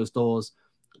behind closed doors,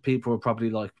 people are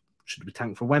probably like, should we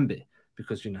tank for Wemby?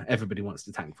 Because, everybody wants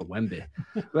to tank for Wemby.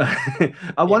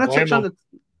 I want to touch on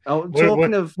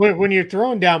the... when you're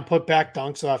throwing down put-back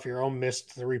dunks off your own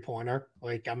missed three-pointer,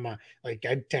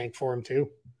 I'd tank for him too.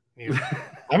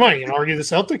 I might even argue the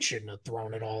Celtics shouldn't have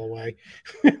thrown it all away.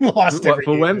 Lost for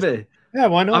Wemby. Yeah,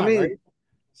 why not?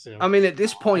 I mean, at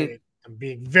this point, I'm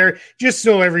being very, just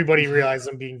so everybody realizes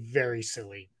I'm being very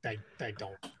silly. I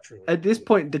don't truly. At this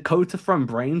point, Dakota from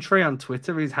Braintree on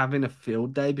Twitter is having a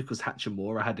field day because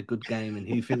Hachimura had a good game, and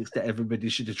he thinks that everybody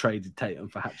should have traded Tatum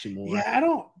for Hachimura.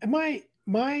 Yeah,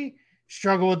 my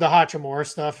struggle with the Hachimura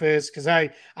stuff is because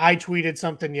I tweeted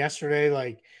something yesterday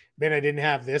like, man, I didn't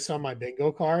have this on my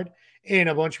bingo card. And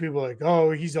a bunch of people are like, oh,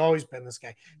 he's always been this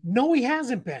guy. No, he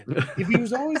hasn't been. If he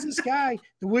was always this guy,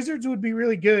 the Wizards would be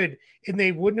really good, and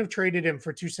they wouldn't have traded him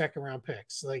for 2 second-round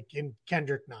picks, like in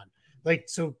Kendrick Nunn. Like,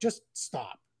 so just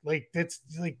stop.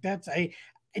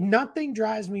 Nothing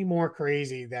drives me more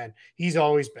crazy than he's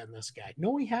always been this guy.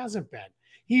 No, he hasn't been.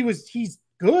 He's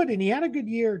good, and he had a good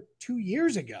year 2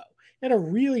 years ago. had a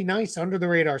really nice under the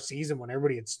radar season when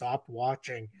everybody had stopped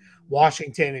watching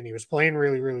Washington, and he was playing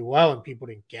really, really well, and people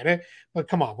didn't get it. But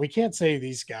come on, we can't say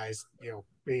these guys,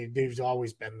 they've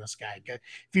always been this guy. If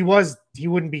he was,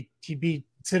 he'd be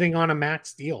sitting on a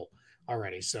max deal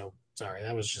already. So sorry,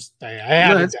 that was just I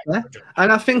added that.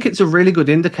 And I think it's a really good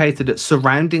indicator that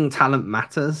surrounding talent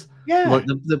matters. Yeah, like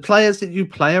the players that you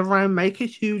play around make a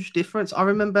huge difference. I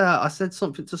remember I said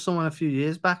something to someone a few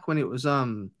years back when it was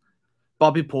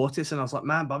Bobby Portis, and I was like,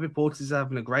 man, Bobby Portis is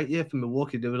having a great year for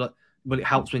Milwaukee. They were like, but it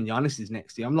helps when Giannis is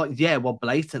next year. I'm like, yeah, well,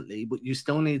 blatantly, but you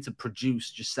still need to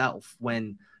produce yourself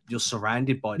when you're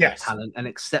surrounded by that talent and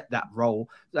accept that role.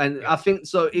 And I think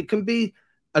so. It can be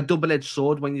a double-edged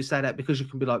sword when you say that, because you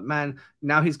can be like, man,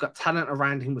 now he's got talent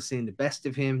around him. We're seeing the best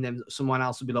of him. Then someone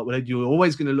else will be like, well, you're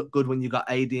always going to look good when you got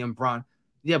AD and Bron.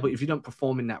 Yeah, but if you don't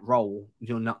perform in that role,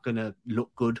 you're not going to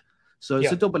look good. So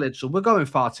it's a double-edged sword. We're going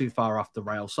far too far off the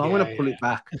rail. So I'm going to pull it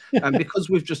back. And because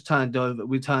we've just turned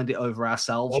it over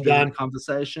ourselves during the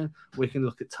conversation, we can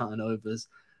look at turnovers.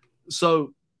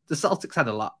 So the Celtics had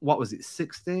a lot. What was it,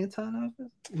 16 turnovers?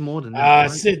 More than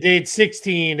that. Right? They had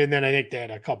 16, and then I think they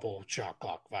had a couple shot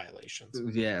clock violations.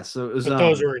 Yeah, so it was. But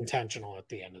those were intentional at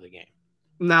the end of the game.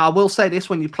 Now, I will say this: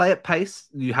 when you play at pace,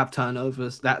 you have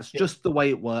turnovers. That's just the way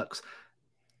it works.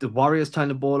 The Warriors turn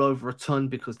the ball over a ton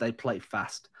because they play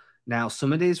fast. Now,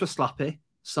 some of these were sloppy.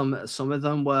 Some of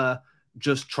them were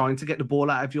just trying to get the ball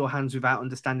out of your hands without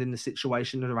understanding the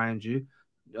situation around you.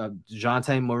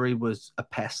 DeJounte Murray was a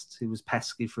pest. He was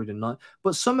pesky through the night.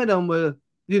 But some of them were,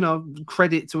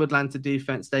 credit to Atlanta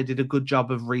defense. They did a good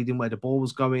job of reading where the ball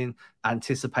was going,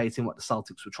 anticipating what the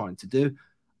Celtics were trying to do.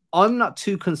 I'm not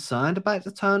too concerned about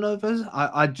the turnovers.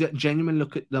 I genuinely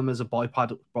look at them as a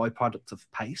byproduct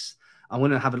of pace. I'm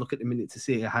going to have a look at the minute to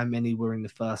see how many were in the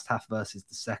first half versus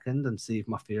the second and see if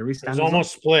my theory stands. It was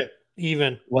almost split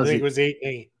even. I think it was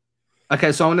 8-8.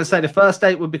 Okay, so I'm going to say the first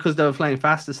 8 were because they were playing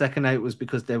fast. The second 8 was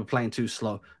because they were playing too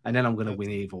slow. And then I'm going to win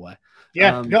either way.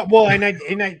 Yeah.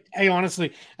 I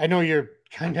honestly, I know you're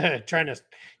kind of trying to,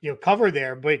 cover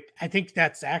there, but I think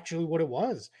that's actually what it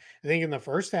was. I think in the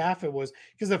first half it was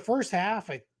because the first half,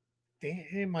 it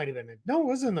might have been. No, it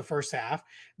wasn't in the first half.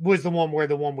 It was the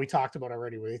one we talked about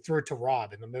already, where they threw it to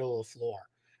Rob in the middle of the floor.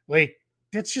 Like,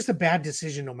 that's just a bad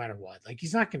decision no matter what. Like,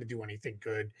 he's not going to do anything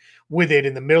good with it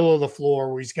in the middle of the floor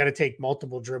where he's got to take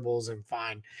multiple dribbles and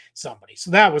find somebody. So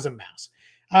that was a mess.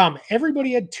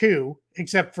 Everybody had 2,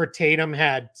 except for Tatum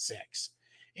had 6.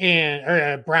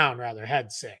 And Brown, rather,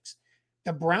 had 6.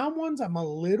 The Brown ones I'm a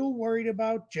little worried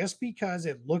about just because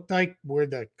it looked like where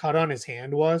the cut on his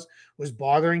hand was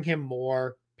bothering him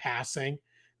more passing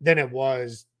than it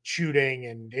was shooting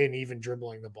and even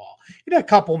dribbling the ball. He had a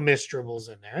couple missed dribbles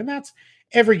in there. And that's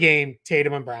every game.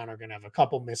 Tatum and Brown are going to have a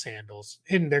couple mishandles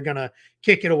and they're going to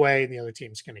kick it away and the other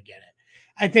team's going to get it.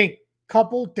 I think a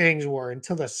couple things were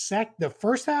until the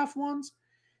first half ones,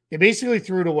 they basically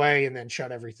threw it away and then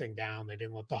shut everything down. They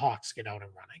didn't let the Hawks get out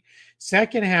and running.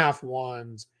 Second half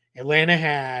ones, Atlanta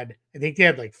I think they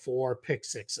had like 4 pick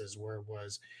sixes where it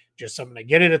was just something to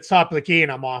get it at the top of the key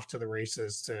and I'm off to the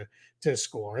races to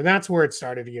score. And that's where it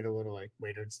started to get a little like,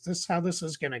 wait, is this how this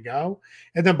is going to go?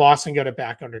 And then Boston got it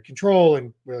back under control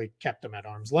and really kept them at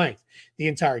arm's length the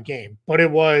entire game. But it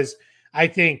was, I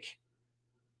think,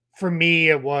 for me,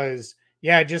 it was,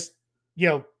 just,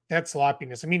 that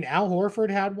sloppiness. I mean, Al Horford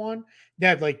had one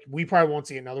that, like, we probably won't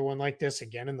see another one like this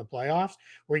again in the playoffs,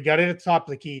 where he got it at the top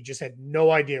of the key, just had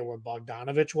no idea where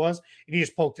Bogdanovich was, and he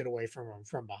just poked it away from him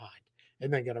from behind,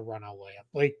 and then got a run out layup.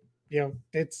 Like,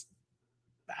 it's,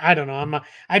 I don't know.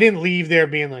 I didn't leave there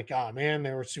being like, oh man,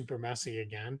 they were super messy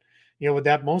again. With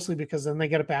that, mostly because then they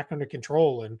got it back under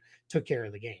control and took care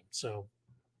of the game. So,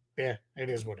 yeah, it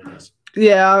is what it is.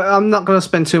 Yeah, I'm not going to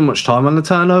spend too much time on the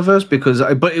turnovers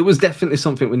but it was definitely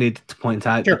something we needed to point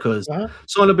out because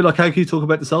someone will be like, how can you talk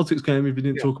about the Celtics game if you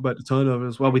didn't talk about the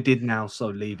turnovers? Well, we did now, so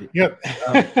leave it. Yep.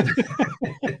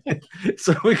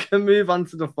 So we can move on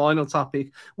to the final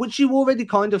topic, which you already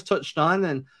kind of touched on.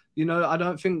 And, I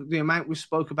don't think the amount we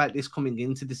spoke about this coming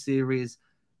into the series,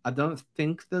 I don't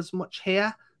think there's much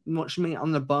meat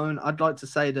on the bone. I'd like to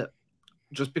say that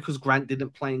just because Grant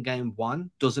didn't play in game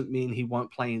 1 doesn't mean he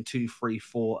won't play in 2, 3,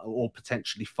 4, or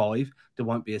potentially 5. There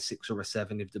won't be a 6 or a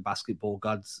 7 if the basketball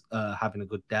gods having a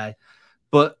good day.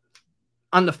 But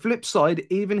on the flip side,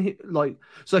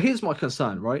 so here's my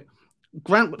concern, right?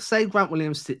 Grant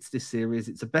Williams sits this series.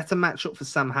 It's a better matchup for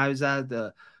Sam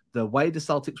Hauser. The way the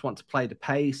Celtics want to play the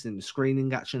pace and the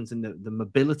screening actions and the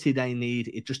mobility they need,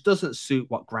 it just doesn't suit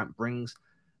what Grant brings.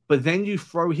 But then you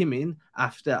throw him in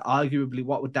after arguably,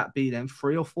 what would that be then?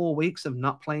 3 or 4 weeks of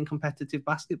not playing competitive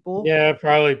basketball. Yeah,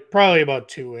 probably about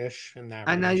 2-ish in that And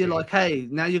range. now you're Yeah. like, hey,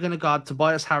 now you're going to guard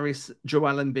Tobias Harris,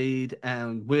 Joel Embiid,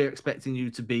 and we're expecting you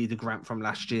to be the Grant from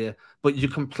last year, but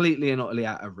you're completely and utterly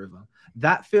out of rhythm.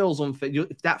 That feels unfair.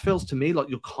 That feels to me like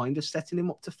you're kind of setting him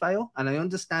up to fail. And I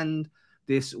understand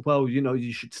this. Well,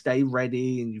 you should stay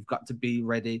ready and you've got to be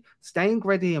ready. Staying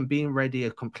ready and being ready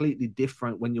are completely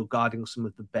different when you're guarding some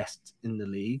of the best in the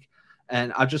league.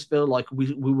 And I just feel like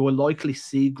we will likely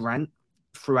see Grant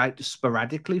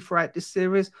sporadically throughout this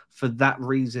series for that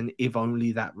reason, if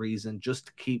only that reason, just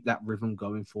to keep that rhythm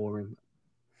going for him.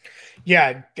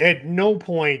 Yeah, at no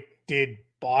point did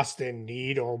Boston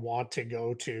need or want to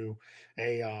go to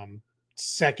a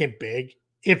second big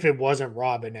if it wasn't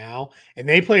Robinau. And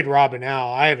they played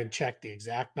Robinau. I haven't checked the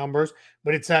exact numbers,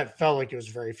 but felt like it was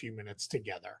very few minutes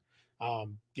together.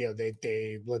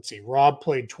 They let's see, Rob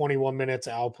played 21 minutes,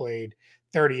 Al played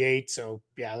 38. So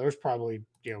yeah, there's probably,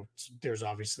 there's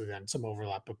obviously then some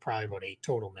overlap, but probably about 8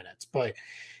 total minutes. But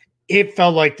it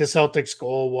felt like the Celtics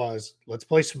goal was, let's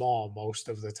play small most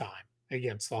of the time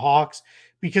against the Hawks,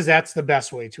 because that's the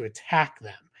best way to attack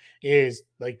them, is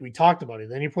like we talked about it.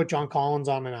 Then you put John Collins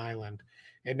on an island,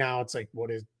 and now it's like,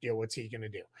 what's he going to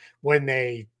do? When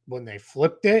they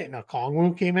flipped it and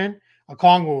Okongwu came in,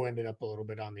 Okongwu ended up a little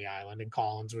bit on the island, and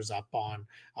Collins was up on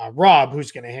Rob,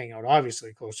 who's going to hang out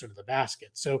obviously closer to the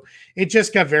basket. So it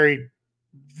just got very,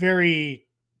 very,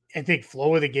 I think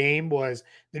flow of the game was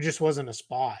there just wasn't a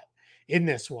spot in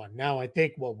this one. Now, I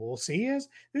think what we'll see is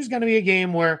there's going to be a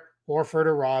game where Horford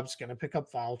or Rob's going to pick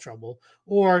up foul trouble,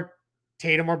 or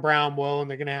Tatum or Brown will, and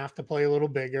they're going to have to play a little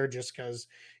bigger just because,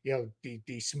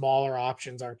 the smaller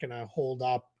options aren't going to hold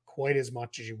up quite as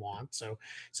much as you want. So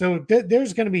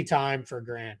there's going to be time for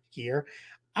Grant here.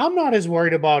 I'm not as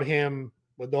worried about him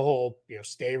with the whole,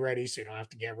 stay ready so you don't have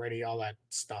to get ready, all that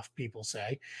stuff people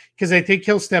say, because I think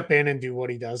he'll step in and do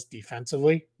what he does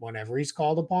defensively whenever he's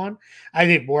called upon. I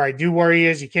think where I do worry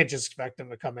is you can't just expect him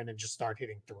to come in and just start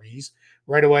hitting threes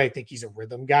right away. I think he's a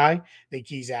rhythm guy. I think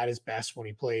he's at his best when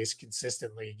he plays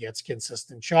consistently, gets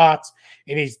consistent shots,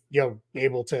 and he's,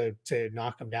 able to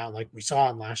knock them down like we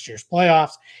saw in last year's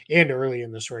playoffs and early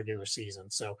in this regular season.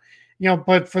 So,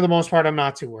 but for the most part, I'm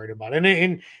not too worried about it.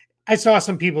 And I saw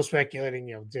some people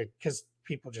speculating, because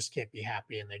people just can't be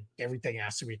happy, and everything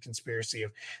has to be a conspiracy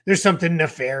of there's something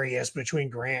nefarious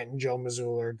between Grant and Joe Mazzulla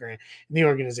or Grant and the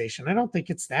organization. I don't think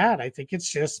it's that. I think it's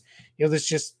just,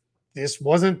 this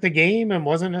wasn't the game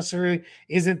and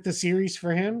isn't the series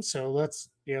for him. So let's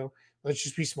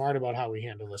just be smart about how we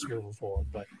handle this moving forward.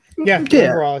 But yeah.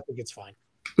 Overall, I think it's fine.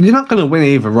 You're not going to win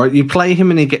either, right? You play him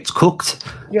and he gets cooked.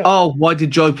 Yeah. Oh, why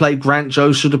did Joe play Grant?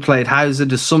 Joe should have played Hauser.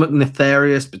 There's something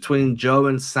nefarious between Joe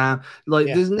and Sam.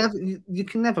 There's never, you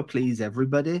can never please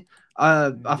everybody.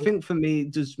 I think for me,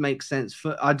 it does make sense.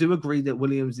 I do agree that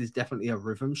Williams is definitely a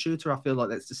rhythm shooter. I feel like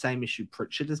that's the same issue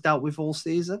Pritchard has dealt with all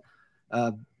season.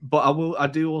 But I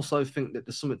do also think that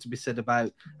there's something to be said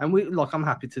about, and I'm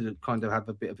happy to kind of have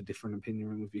a bit of a different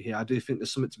opinion with you here. I do think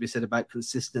there's something to be said about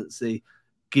consistency,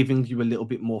 giving you a little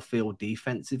bit more feel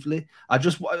defensively.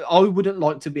 I wouldn't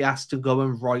like to be asked to go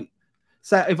and write.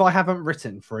 Say if I haven't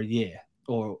written for a year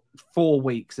or 4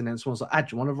 weeks, and then someone's like,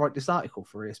 do you want to write this article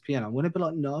for ESPN? I'm going to be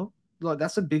like, no,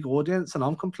 that's a big audience, and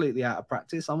I'm completely out of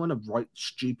practice. I'm going to write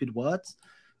stupid words.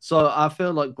 So I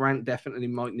feel like Grant definitely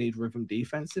might need rhythm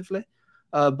defensively.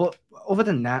 But other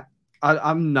than that,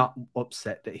 I'm not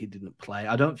upset that he didn't play.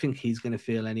 I don't think he's going to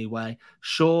feel anyway.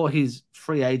 Sure, his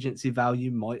free agency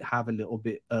value might have a little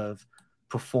bit of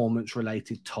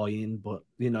performance-related tie-in, but,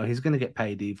 he's going to get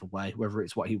paid either way, whether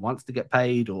it's what he wants to get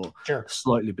paid or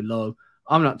slightly below.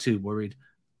 I'm not too worried.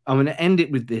 I'm going to end it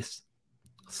with this.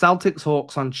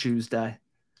 Celtics-Hawks on Tuesday.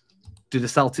 Do the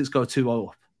Celtics go 2-0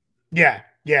 up? Yeah.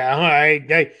 Yeah,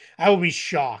 I will be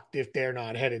shocked if they're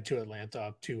not headed to Atlanta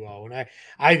up 2-0. And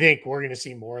I think we're going to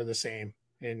see more of the same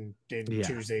in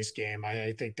Tuesday's game.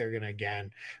 I think they're going to,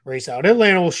 again, race out.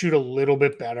 Atlanta will shoot a little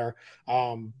bit better,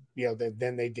 than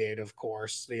they did, of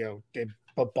course.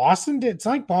 But Boston did. It's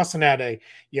like Boston had a,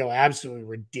 absolutely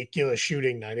ridiculous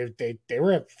shooting night. They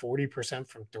were at 40%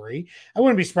 from three. I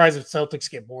wouldn't be surprised if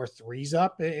Celtics get more threes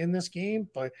up in this game,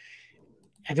 but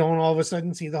I don't all of a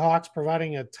sudden see the Hawks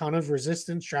providing a ton of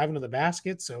resistance driving to the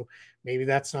basket. So maybe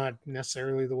that's not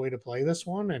necessarily the way to play this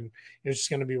one. And it's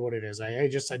just going to be what it is.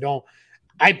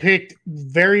 I picked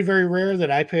very, very rare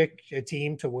that I pick a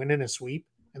team to win in a sweep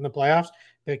in the playoffs.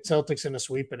 Picked Celtics in a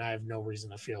sweep, and I have no reason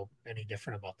to feel any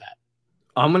different about that.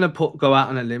 I'm going to go out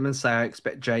on a limb and say I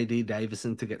expect JD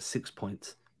Davison to get 6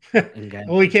 points in game.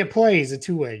 Well, he can't play. He's a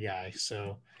two-way guy.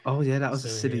 So Oh yeah, that was So,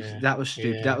 a silly. yeah, That was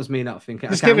stupid. yeah. That was me not thinking.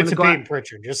 Just Okay, give I'm it gonna to go Peyton out.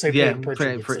 Pritchard. Just say Yeah, Peyton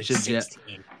Pritchard gets like Pritchard. Yeah.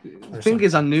 16 The or thing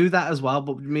is, I something. knew that as well,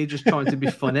 but me just trying to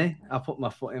be funny, I put my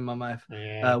foot in my mouth.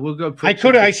 Yeah. We'll go. I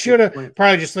Pritchard I gets should have 6 points.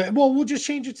 probably just well, we'll just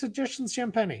change it to Justin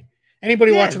Champagny.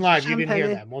 Anybody Yeah, watching live, you didn't hear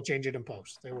Champagny. that. We'll change it in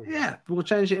post. There we go. Yeah, we'll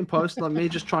change it in post. Like me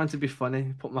just trying to be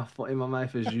funny, put my foot in my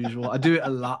mouth as usual. I do it a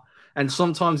lot. And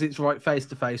sometimes it's right face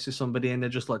to face with somebody and they're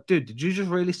just like, dude, did you just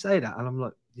really say that? And I'm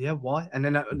like, yeah, why? And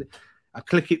then I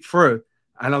click it through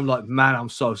and I'm like, man, I'm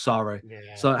so sorry.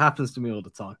 Yeah. So it happens to me all the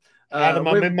time. Adam,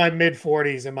 I'm in my mid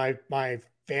 40s and my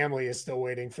family is still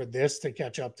waiting for this to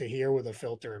catch up to here with a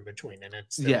filter in between, and it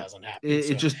still hasn't happened.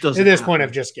 It just doesn't. At this point,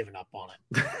 I've just given up on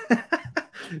it.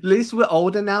 At least we're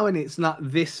older now, and it's not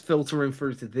this filtering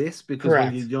through to this because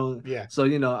when you're young, So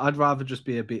I'd rather just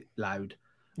be a bit loud.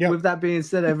 Yep. With that being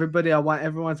said, everybody, I want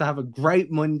everyone to have a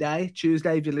great Monday,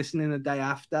 Tuesday if you're listening the day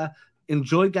after.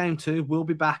 Enjoy game 2. We'll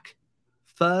be back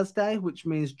Thursday, which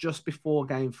means just before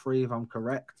game 3, if I'm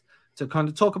correct, to kind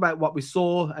of talk about what we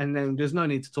saw, and then there's no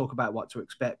need to talk about what to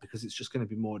expect because it's just going to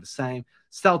be more of the same.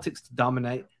 Celtics to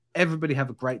dominate. Everybody have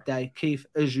a great day. Keith,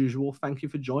 as usual, thank you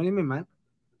for joining me, man.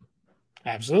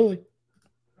 Absolutely.